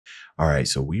All right,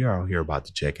 so we are out here about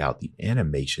to check out the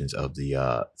animations of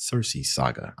the Circe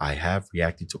Saga. I have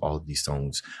reacted to all of these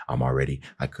songs already.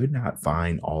 I could not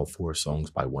find all four songs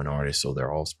by one artist, so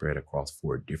they're all spread across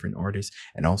four different artists.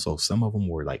 And also, some of them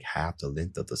were like half the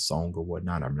length of the song or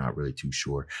whatnot. I'm not really too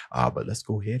sure. But let's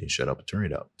go ahead and shut up and turn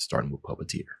it up, starting with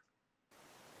Puppeteer.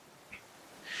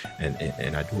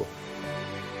 And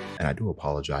I do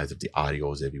apologize if the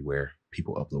audio is everywhere.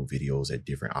 People upload videos at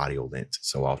different audio lengths,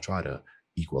 so I'll try to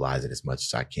equalize it as much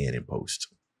as I can in post.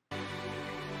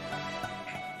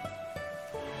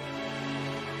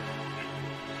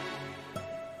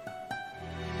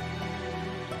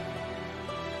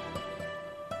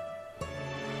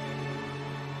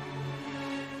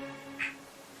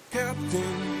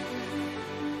 Captain,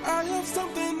 I have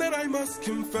something that I must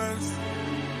confess.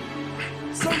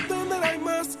 Something that I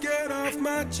must get off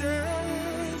my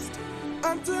chest.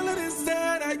 Until it is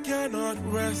said, I cannot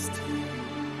rest.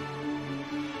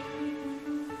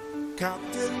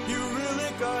 Captain, you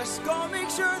really gotta make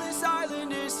sure this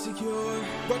island is secure.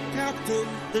 But Captain,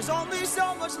 there's only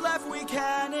so much left we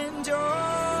can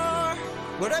endure.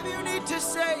 Whatever you need to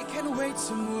say can wait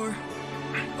some more.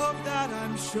 Of that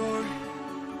I'm sure.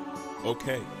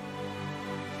 Okay.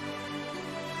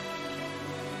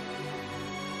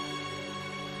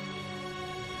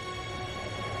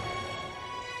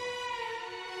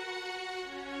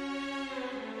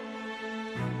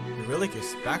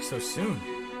 Eurylochus, back so soon.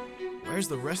 Where's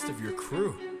the rest of your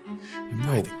crew?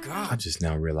 No, I'm just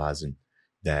now realizing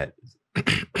that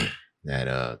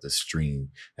that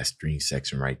string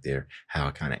section right there, how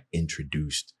I kind of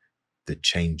introduced the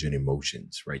change in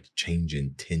emotions, right? The change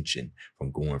in tension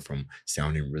from going from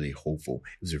sounding really hopeful.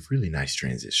 It was a really nice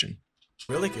transition.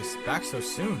 Eurylochus, back so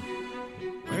soon.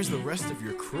 Where's the rest of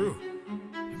your crew?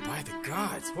 And by the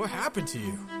gods, what happened to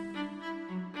you?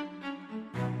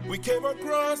 We came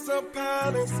across a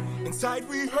palace. Inside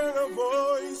we heard a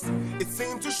voice. It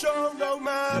seemed to show no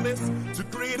malice. To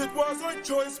greet it was our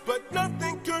choice, but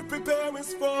nothing could prepare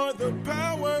us for the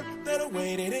power that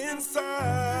awaited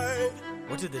inside.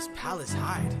 What did this palace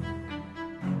hide?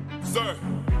 Sir,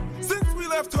 since we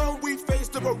left home, we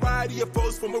faced a variety of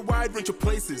foes from a wide range of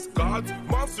places. Gods,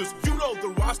 monsters, you know the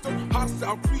roster.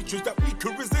 Hostile creatures that we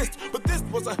could resist. But this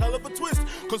was a hell of a twist,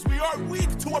 cause we are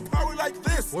weak to a power like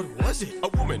this. What was it? A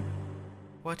woman.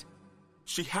 What?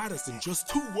 She had us in just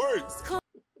 2 words.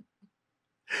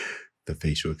 The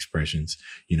facial expressions,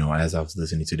 you know, as I was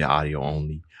listening to the audio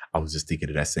only, I was just thinking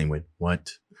of that same way.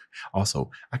 What? Also,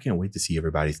 I can't wait to see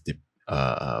everybody's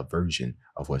version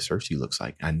of what Circe looks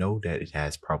like. I know that it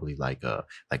has probably like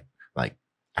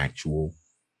actual,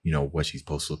 you know, what she's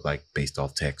supposed to look like based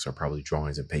off text or probably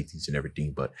drawings and paintings and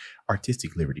everything, but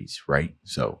artistic liberties, right?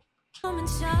 So come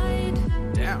inside.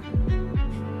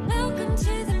 Damn. Welcome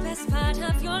to the best part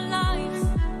of your life.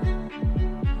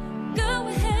 Go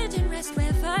ahead and rest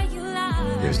wherever you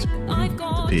like. There's I've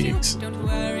got the pigs. you. Don't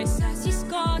worry, Sassy's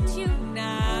got you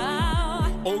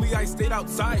now. Only I stayed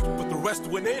outside, but the rest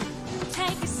went in.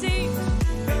 Take a seat.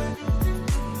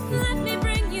 Let me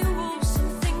bring you all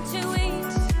something to eat.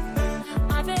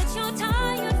 I bet you're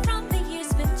tired from the years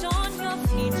spent on your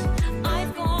feet.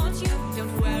 I've got you.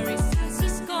 Don't worry,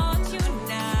 Sassy's got you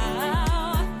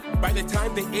now. By the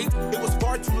time they ate, it was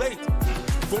far too late.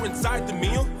 For inside the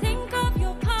meal, think of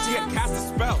your past. She had cast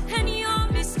a spell. And your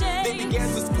mistakes. They began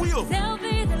to squeal. They'll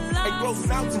be the last. And grow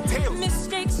snouts and tails.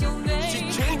 Mistakes you'll make.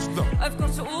 She changed them. I've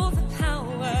got all the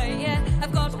power, yeah.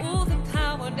 I've got all the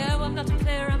power. No, I'm not a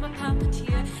player, I'm a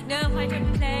puppeteer. No, I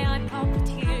don't play, I'm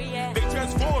puppeteer, yeah. They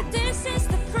transformed. This is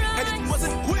the price. And it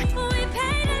wasn't quick. We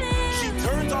paid it. She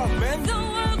turned off men. The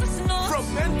world is not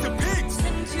from men to pigs.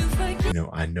 And to forget. You know,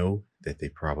 I know that he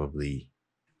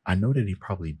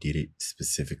probably did it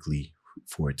specifically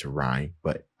for it to rhyme,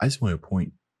 but I just want to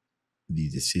point the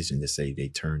decision to say they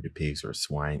turned to pigs or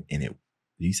swine, and did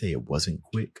you say it wasn't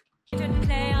quick? I don't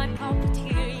play, I'm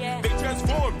puppeteer, yeah. They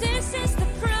transformed. This is the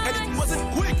price. And it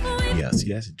wasn't quick. Yeah,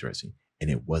 see, that's interesting. And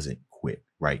it wasn't quick,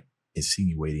 right?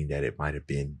 Insinuating that it might have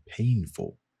been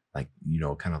painful, like, you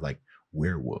know, kind of like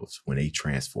werewolves when they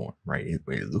transform, right? It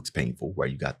looks painful, right?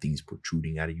 You got things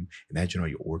protruding out of you. Imagine all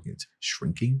your organs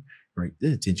shrinking, right?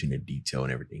 The attention to detail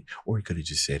and everything. Or he could have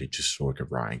just said it just so it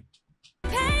could rhyme.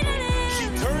 She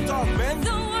turned off men.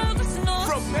 The world is not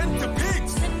from men to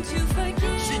pigs. And to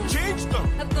forget. She changed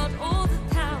them. I've got all the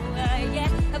power, yeah.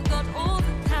 I've got all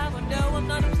the power. No, I'm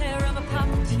not a player, I'm a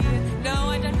puppeteer. No,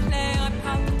 I don't play, I'm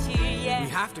puppeteer, yeah. We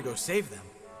have to go save them.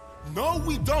 No,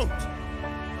 we don't.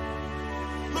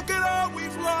 Look at all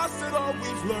we've lost and all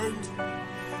we've learned.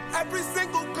 Every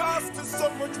single cost is so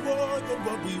much more than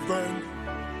what we've earned.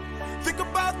 Think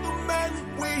about the men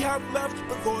we have left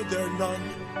before they're none.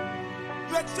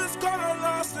 Let's just cut our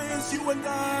losses, you and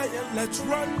I, and let's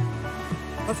run.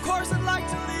 Of course I'd like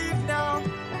to leave now.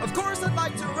 Of course I'd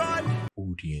like to run.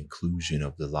 Ooh, the inclusion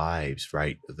of the lives,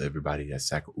 right? Of everybody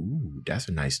that's ooh, that's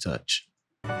a nice touch.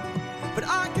 But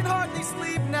I can hardly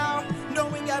sleep now,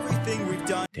 knowing everything we've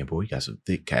done. Damn, boy, you got some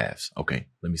thick calves. Okay,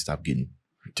 let me stop getting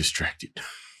distracted.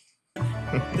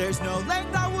 There's no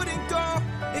length I wouldn't go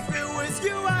if it was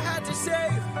you I had to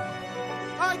save.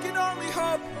 I can only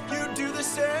hope you'd do the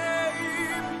same.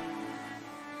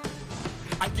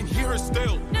 I can hear her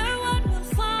still, No one will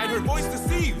find. and her voice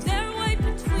deceives. Their way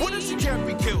between. What if she can't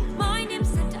be killed? My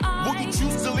nymphs and I. Will you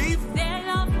choose to leave? Their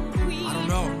love queen. I don't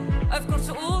know. I've got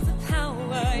all the power,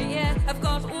 yeah. I've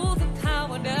got all the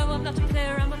power. No, I'm not a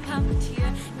player, I'm a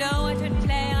puppeteer. No, I don't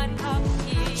play, I'm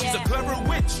puppeteer. She's Yeah. a clever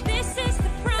witch, This is the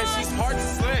price. and she's hard to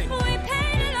slay. We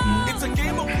paid it all. It's a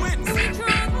game of wits, We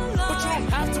drove along. but you don't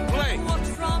have to play. Watch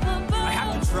from above. I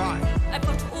have to try. I've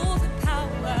got all the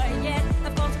power, yeah.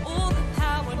 I've got all the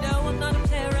power. No, I'm not a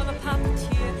player, I'm a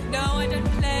puppeteer. No, I don't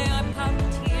play, I'm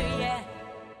puppeteer, yeah.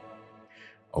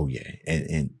 Oh yeah,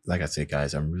 and like I said,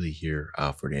 guys, I'm really here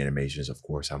for the animations. Of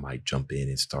course, I might jump in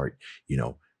and start, you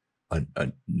know,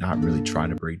 not really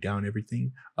trying to break down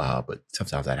everything, but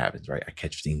sometimes that happens, right? I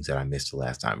catch things that I missed the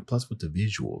last time. Plus, with the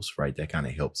visuals, right, that kind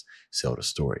of helps sell the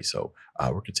story. So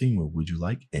we're continuing with Would You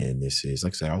Like, and this is,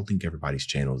 like I said, I'll link everybody's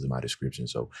channels in my description,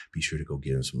 so be sure to go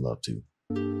give them some love too.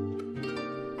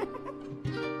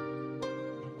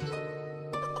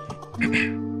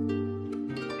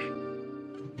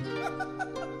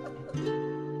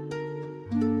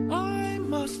 I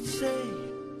must say,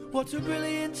 what a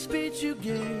brilliant speech you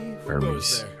gave.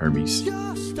 Hermes.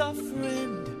 Just a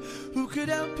friend who could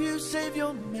help you save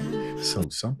your men. So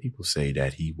some people say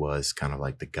that he was kind of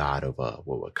like the god of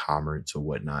commerce or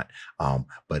whatnot.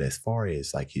 But as far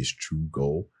as like his true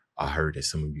goal, I heard that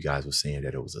some of you guys were saying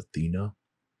that it was Athena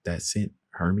that sent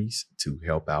Hermes to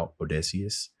help out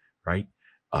Odysseus, right?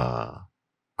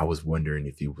 I was wondering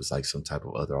if it was like some type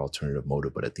of other alternative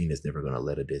motive, but Athena's never going to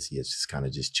let Odysseus just kind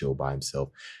of just chill by himself.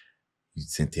 You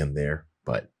sent him there,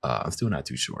 but I'm still not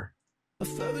too sure. A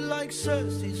foe like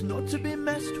Circe is not to be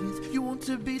messed with. You want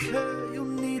to beat her, you'll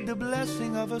need the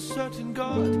blessing of a certain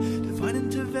god. Divine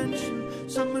intervention,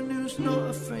 someone who's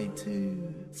not afraid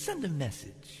to send a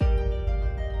message.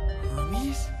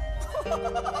 Hermes?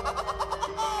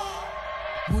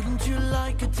 Wouldn't you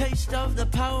like a taste of the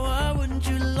power? Wouldn't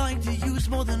you like to use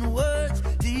more than words?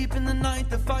 Deep in the night,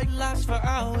 the fight lasts for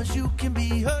hours. You can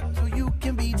be hurt or you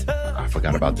can be hurt. I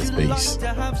forgot about this Wouldn't you bass. like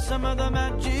to have some other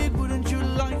magic? Wouldn't you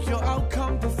like your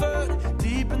outcome preferred?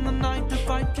 Deep in the night, the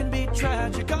fight can be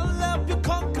tragic. I'll help you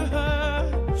conquer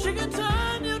her. She can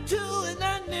turn you to an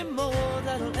animal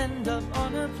that'll end up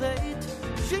on a plate.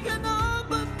 She can all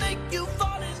but make you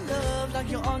fall in love like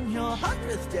you're on your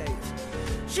 100th date.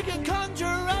 She can conjure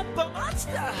up a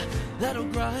monster that'll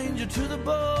grind you to the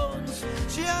bones.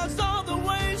 She has all the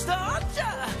ways to hurt you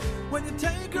when you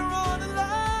take her on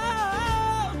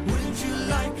alone. Wouldn't you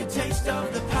like a taste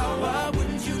of the power?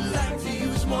 Wouldn't you like to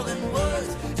use more than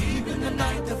words? Deep in the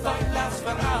night, the fight lasts for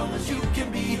hours. You can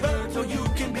be hurt or you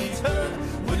can be hurt.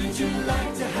 Wouldn't you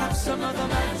like to have some other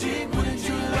magic? Wouldn't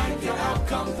you like your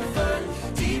outcome preferred?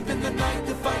 Deep in the night,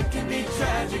 the fight can be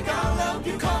tragic. I'll help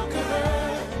you conquer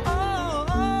her.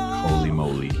 Holy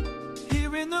moly.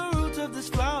 Here in the root of this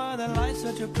flower, there lies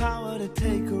such a power to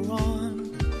take her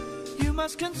on. You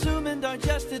must consume and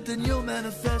digest it, then you'll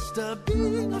manifest a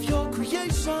being of your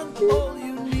creation. All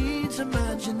you need's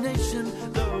imagination,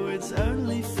 though it's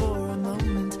only for a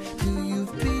moment. Till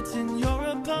you've beaten your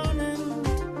opponent.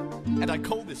 And I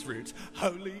call this route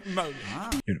Holy Moly.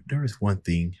 You know, there was one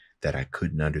thing that I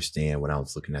couldn't understand when I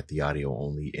was looking at the audio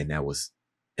only, and that was,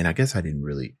 and I guess I didn't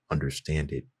really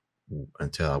understand it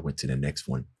until I went to the next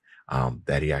one,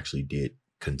 that he actually did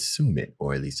consume it,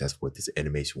 or at least that's what this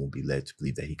animation will be led to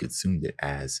believe, that he consumed it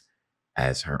as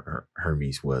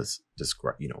Hermes was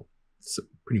described, you know,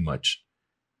 pretty much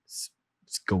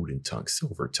golden tongue,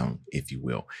 silver tongue, if you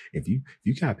will. If you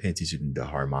kind of pay attention to the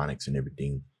harmonics and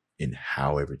everything and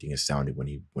how everything is sounding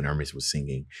when Hermes was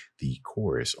singing the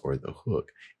chorus or the hook,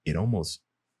 it almost,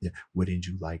 wouldn't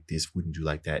you like this? Wouldn't you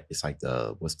like that? It's like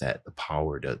the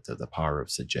power, the power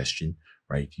of suggestion,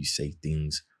 right? If you say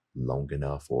things long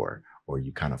enough, or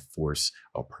you kind of force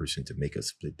a person to make a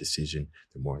split decision,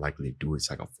 they're more likely to do it. It's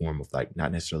like a form of, like,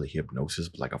 not necessarily hypnosis,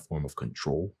 but like a form of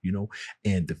control, you know?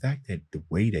 And the fact that the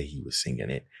way that he was singing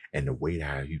it and the way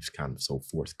that he was kind of so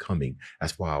forthcoming,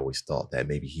 that's why I always thought that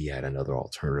maybe he had another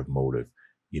alternative motive,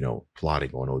 you know,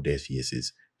 plotting on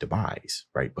Odysseus's demise,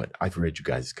 right? But I've read you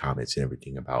guys' comments and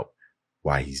everything about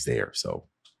why he's there, so.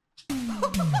 Wouldn't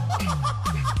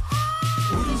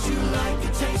you like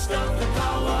a taste of the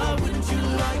power? Wouldn't you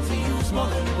like to use more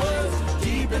than words?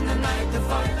 Deep in the night, the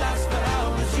fight lasts for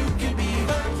hours. You can be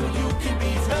hurt or you can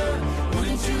be hurt.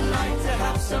 Wouldn't you like to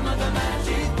have some of the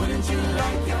magic? Wouldn't you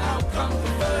like your outcome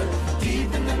preferred? Deep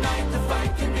in the night, the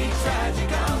fight can be tragic.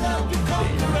 I'll help you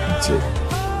conquer it.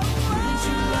 Wouldn't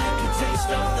you like a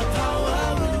taste of the power?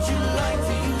 Wouldn't you like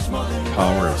to use more than words?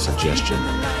 Power of suggestion. Deep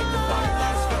in the night, the fight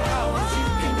lasts for hours. You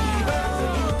can be hurt or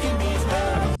you can be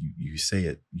hurt. I mean,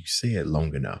 you say it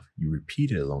long enough, you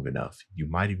repeat it long enough, you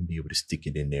might even be able to stick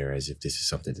it in there as if this is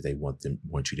something that they want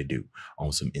you to do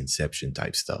on some Inception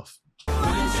type stuff. Wouldn't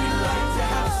you like to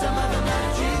have some of the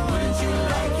magic? Wouldn't you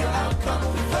like your outcome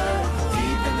preferred?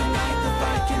 Deep in the night, the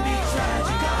fight can be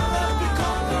tragic. I'll help you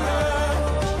conquer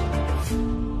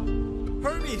it.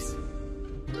 Hermes,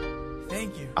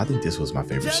 thank you. I think this was my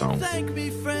favorite song. Don't thank me,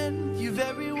 friend. You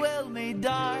very well may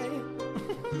die.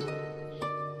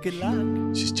 Good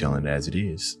luck. She's telling it as it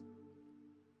is.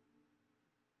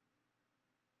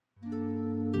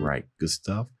 Right, good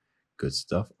stuff. Good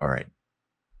stuff. All right.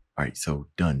 All right, so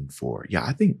done for. Yeah,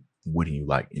 I think Wouldn't You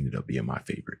Like ended up being my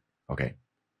favorite. Okay.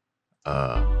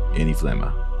 Any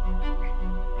Flemma.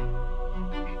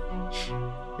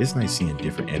 It's nice seeing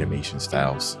different animation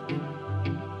styles.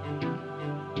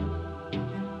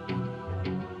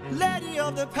 Lady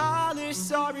of the palace,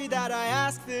 sorry that I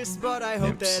asked this, but I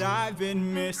hope Nymphs. that I've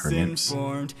been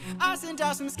misinformed. I sent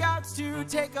out some scouts to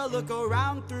take a look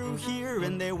around through here,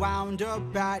 and they wound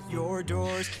up at your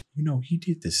doors. You know, he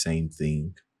did the same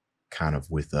thing kind of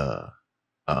with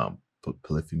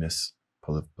Polyphemus,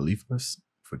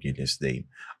 forget his name,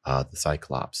 the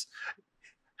Cyclops.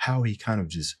 How he kind of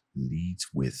just leads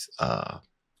with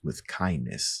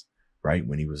kindness, right?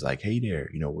 When he was like, hey there,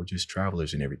 you know, we're just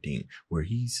travelers and everything, where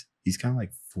he's kind of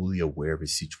like fully aware of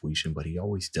his situation, but he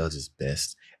always does his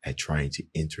best at trying to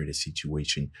enter the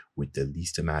situation with the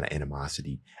least amount of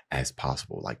animosity as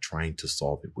possible, like trying to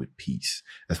solve it with peace.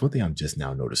 That's one thing I'm just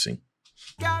now noticing.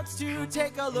 Scouts to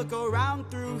take a look around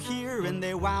through here, and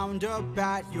they wound up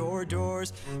at your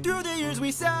doors. Through the years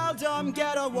we seldom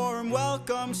get a warm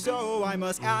welcome, so I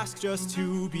must ask just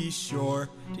to be sure.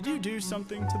 Did you do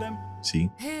something to them?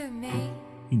 See, Who, me?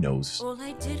 he knows. All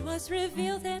I did was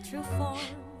reveal their true form.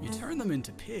 You turned them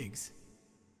into pigs.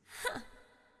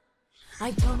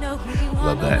 I don't know who you are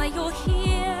Love or that. why you're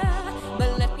here,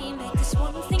 but let me make this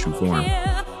one thing True form.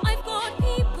 clear. I've got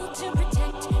people to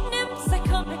protect, nymphs I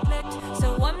can't neglect,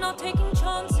 so I'm not taking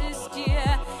chances,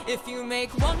 dear. If you make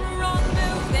one wrong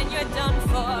move, then you're done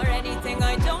for. Anything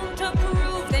I don't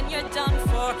approve, then you're done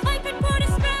for. I could put a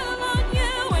spell on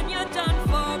you, and you're done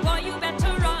for. Boy, you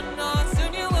better run, or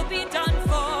soon you will be done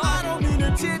for. I don't mean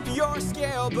to tip your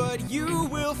scale, but you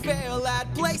will fail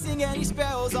at placing any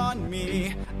spells on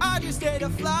me. I just ate a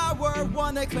flower,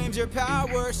 one that claims your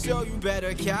power, so you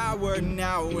better cower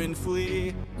now and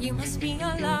flee. You must be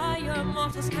a liar,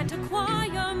 mortals can't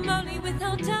acquire money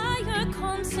without dire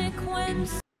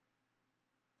consequence.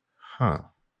 Huh.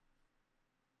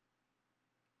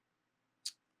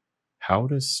 How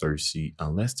does Circe,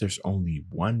 unless there's only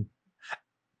one,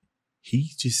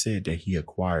 he just said that he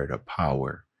acquired a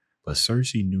power, but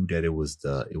Circe knew that it was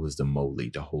the moly,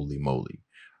 the holy moly.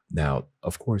 Now,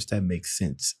 of course, that makes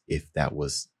sense if that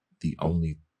was the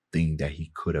only thing that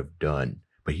he could have done,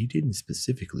 but he didn't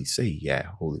specifically say,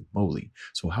 yeah, holy moly.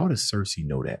 So how does Circe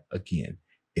know that? Again,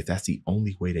 if that's the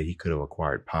only way that he could have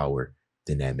acquired power,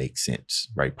 then that makes sense,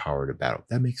 right? Power to battle.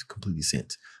 That makes completely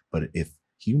sense. But if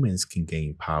humans can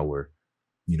gain power,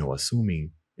 you know,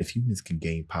 assuming if humans can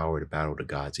gain power to battle the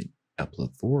gods in a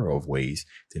plethora of ways,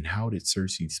 then how did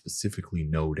Circe specifically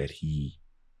know that he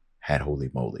had holy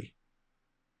moly?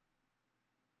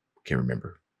 Can't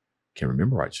remember.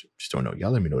 I just don't know.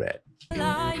 Y'all let me know that.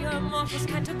 Liar, mortals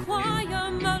can't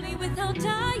acquire money without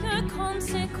dire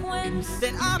consequence.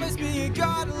 Then I must be a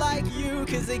god like you,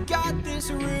 cause I got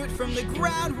this root from the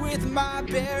ground with my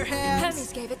bare hands.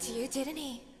 Hermes gave it to you, didn't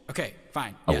he? Okay,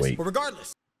 fine. Oh, yes, wait. but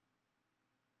regardless.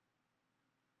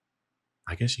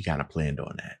 I guess you kind of planned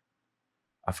on that.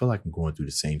 I feel like I'm going through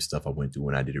the same stuff I went through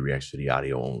when I did a reaction to the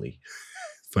audio only.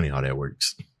 Funny how that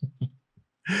works.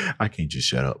 I can't just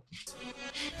shut up.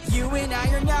 You and I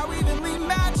are now evenly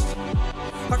matched.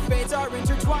 Our fates are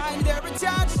intertwined, they're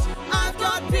attached. I've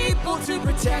got people to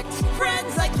protect,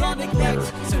 friends I can't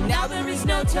neglect. So now there is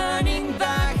no turning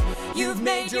back. You've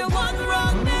made your one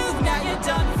wrong move, now you're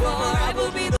done for. I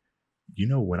will be the... You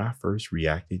know, when I first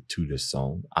reacted to the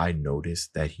song, I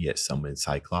noticed that he had summoned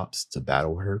Cyclops to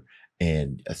battle her.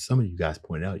 And as some of you guys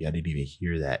pointed out, y'all didn't even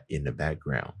hear that in the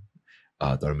background.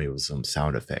 I thought maybe it was some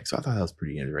sound effects. So I thought that was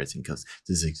pretty interesting because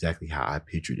this is exactly how I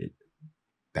pictured it,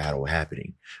 battle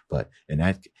happening. But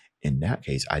in that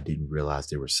case, I didn't realize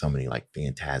there were summoning like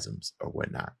phantasms or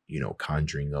whatnot,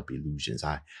 conjuring up illusions.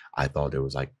 I thought there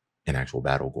was like an actual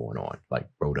battle going on. Like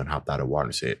bro done hopped out of water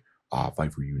and said, I'll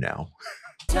fight for you now.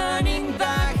 Turning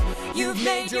back, you've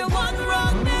made your one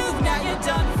wrong move, now you're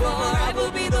done for. I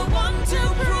will be the one to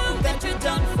prove that you're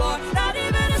done for. Not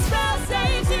even a spell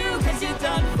saves you, cause you're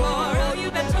done for. Oh, you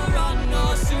better run,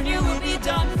 or soon you will be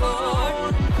done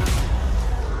for.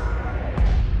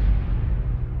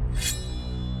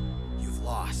 You've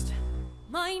lost.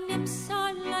 My nymphs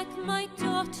are like my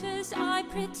daughters, I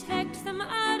protect them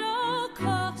at all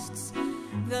costs.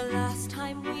 The last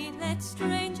time we let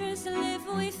strangers live,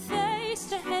 we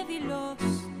faced a heavy loss.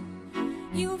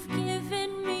 You've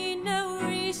given me no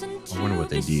reason to wonder what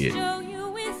they did. bestow you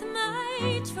with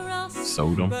my trust.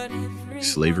 Sold them? But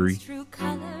everyone's Slavery? true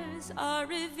colors are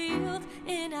revealed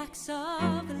in acts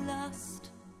of lust.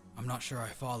 I'm not sure I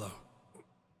follow.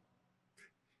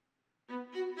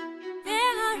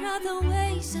 There are other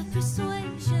ways of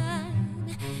persuasion.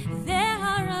 There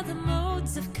are other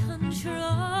modes of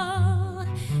control.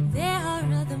 There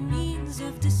are other means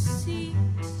of deceit.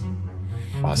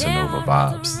 Bossa There Nova are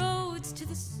vibes. other roads to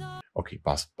the soul. Okay,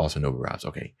 Bossa Nova vibes.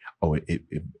 Okay. Oh, it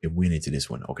went into this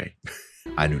one. Okay.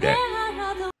 I knew There that. are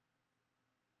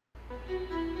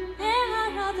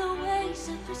other ways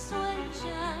of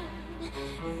persuasion.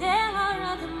 There are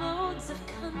other modes of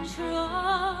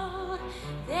control.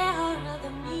 There are other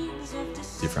means of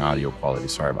deceit. Different audio quality.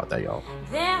 Sorry about that, y'all.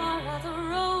 There are other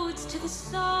roads to the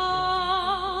soul.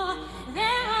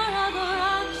 There are other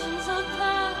options of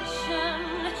passion.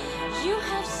 You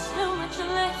have so much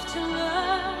left to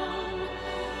learn.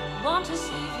 Want to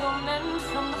save your men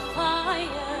from the fire.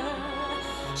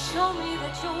 Show me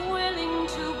that you're willing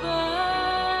to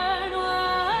burn.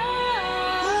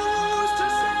 Who's to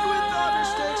say with other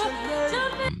states of made?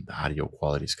 The audio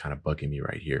quality is kind of bugging me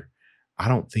right here. I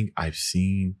don't think I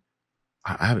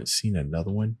haven't seen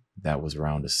another one that was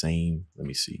around the same. Let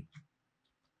me see.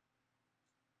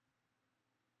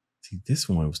 See, this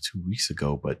one was 2 weeks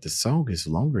ago, but the song is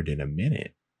longer than a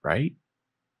minute, right?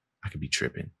 I could be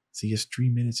tripping. See, it's 3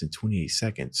 minutes and 28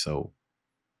 seconds. So,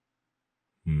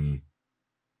 1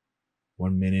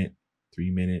 minute,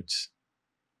 3 minutes.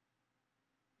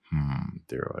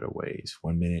 There are other ways.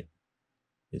 1 minute.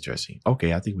 Interesting.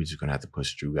 Okay, I think we're just gonna have to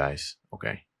push through, guys.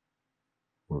 Okay.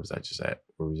 Where was I just at?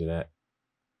 Where was it at?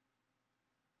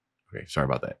 Okay, sorry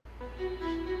about that.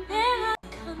 There are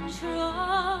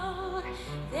control.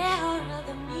 There are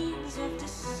other means of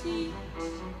deceit.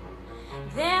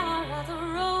 There are other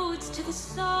roads to the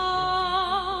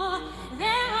soul.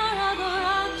 There are other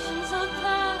options of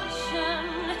passion.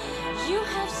 You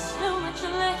have so much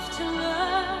left to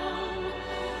learn.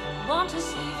 Want to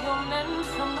save your men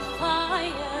from the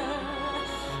fire.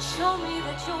 Show me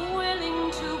that you're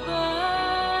willing to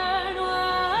burn.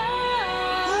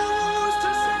 Who's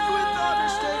to say with other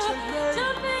states of made?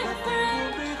 Don't be That they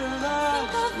will afraid. be the Think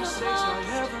last of your mistakes I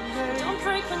past. ever made. Don't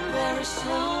break when There is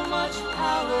so much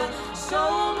power,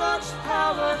 so much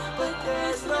power, but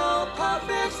there's no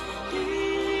perfect here.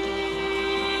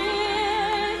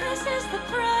 This is the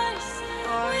price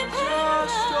we I'm pay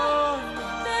just for love. on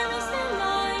love. There is the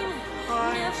line.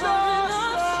 I'm Never just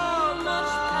enough. So on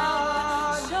much power,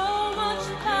 love. so much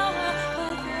power,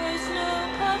 but there's no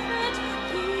perfect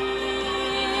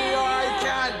here. I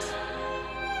can't.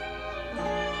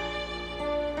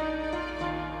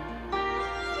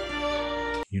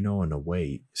 In a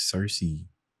way, Circe,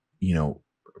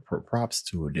 props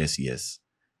to Odysseus,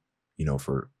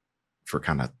 for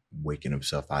kind of waking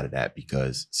himself out of that,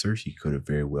 because Circe could have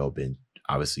very well been,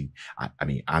 obviously,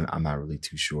 I'm not really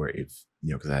too sure if,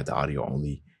 because I had the audio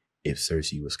only, if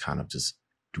Circe was kind of just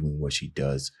doing what she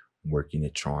does, working a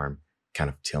charm, kind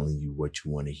of telling you what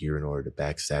you want to hear in order to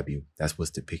backstab you. That's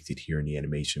what's depicted here in the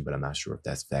animation, but I'm not sure if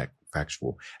that's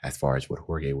factual as far as what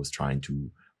Jorge was trying to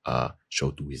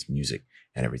show through his music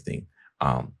and everything.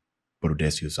 But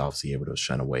Odysseus was obviously able to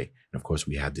shun away. And of course,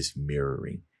 we have this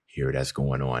mirroring here that's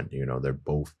going on. They're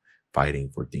both fighting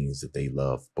for things that they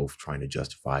love, both trying to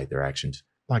justify their actions.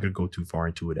 I'm not going to go too far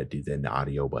into it. I did that in the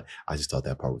audio, but I just thought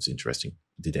that part was interesting.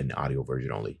 I did that in the audio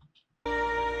version only.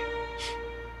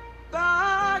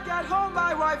 Back at home,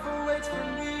 my wife awaits for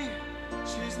me.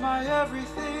 She's my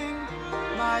everything,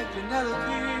 my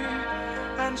Penelope.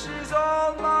 And she's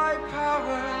all my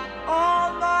power,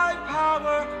 all my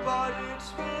power. But it's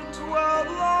been 12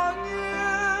 long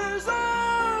years,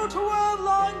 oh, 12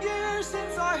 long years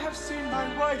since I have seen my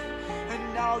wife.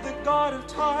 And now the god of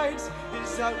tides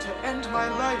is out to end my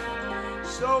life.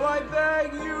 So I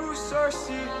beg you, Circe,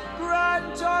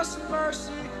 grant us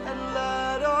mercy and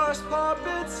let us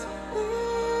puppets leave.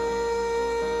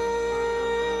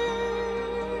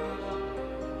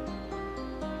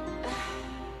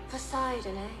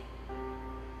 Poseidon, eh?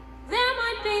 There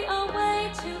might be a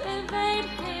way to evade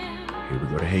him. Here we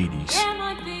go to Hades. There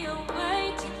might be a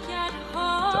way to get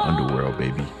home. The underworld,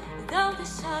 baby. Though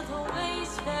this other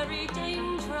way's very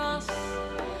dangerous,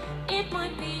 it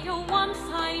might be your one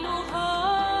final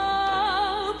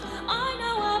hope. I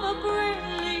know of a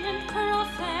brilliant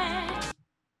prophet.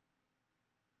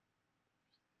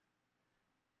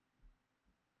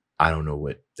 I don't know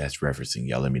what that's referencing.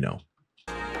 Y'all let me know.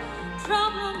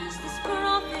 Problem is this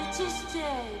prophet is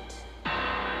dead.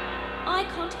 I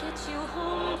can't get you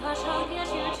home, but I'll get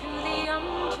you to the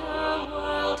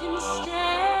underworld instead.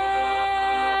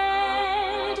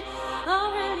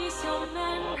 I'll release your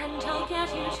men and I'll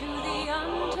get you to the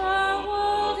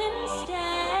underworld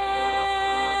instead.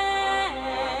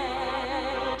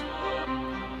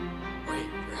 Wait,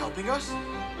 you're helping us?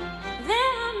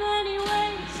 There are many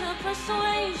ways of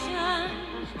persuasion.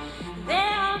 There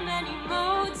are many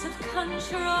modes of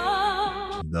control.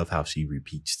 Love how she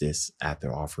repeats this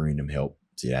after offering them help.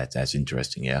 See, that's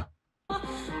interesting, yeah.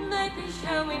 Maybe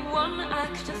showing one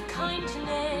act of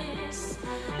kindness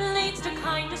leads to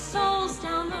kinder souls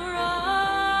down the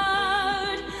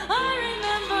road. I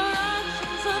remember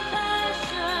actions of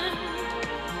passion.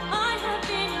 I have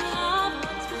been in love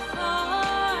once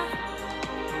before.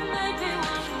 Maybe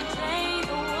one day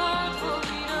the world will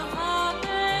need a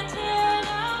puppeteer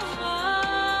no more.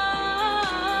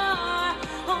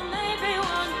 Or maybe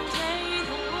one day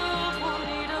the world will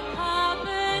need a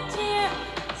puppeteer.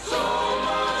 So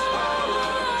much power,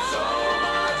 so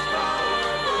much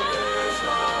power, but there's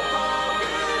no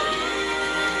puppet here.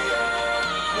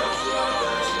 Nothing's not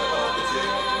best, no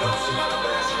puppeteer. Nothing's not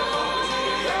best, no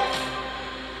puppeteer.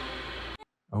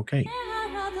 Okay. There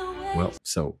are other ways. Well,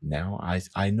 so now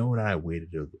I know that I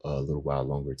waited a little while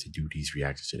longer to do these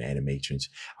reactions to the animations.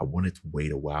 I wanted to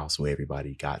wait a while so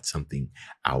everybody got something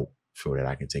out so that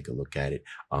I can take a look at it.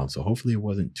 So hopefully it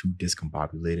wasn't too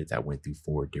discombobulated. That went through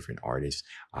 4 different artists.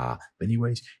 But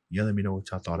anyways, yeah, let me know what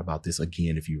y'all thought about this.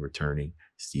 Again, if you're returning,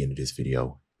 it's the end of this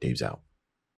video. Dave's out.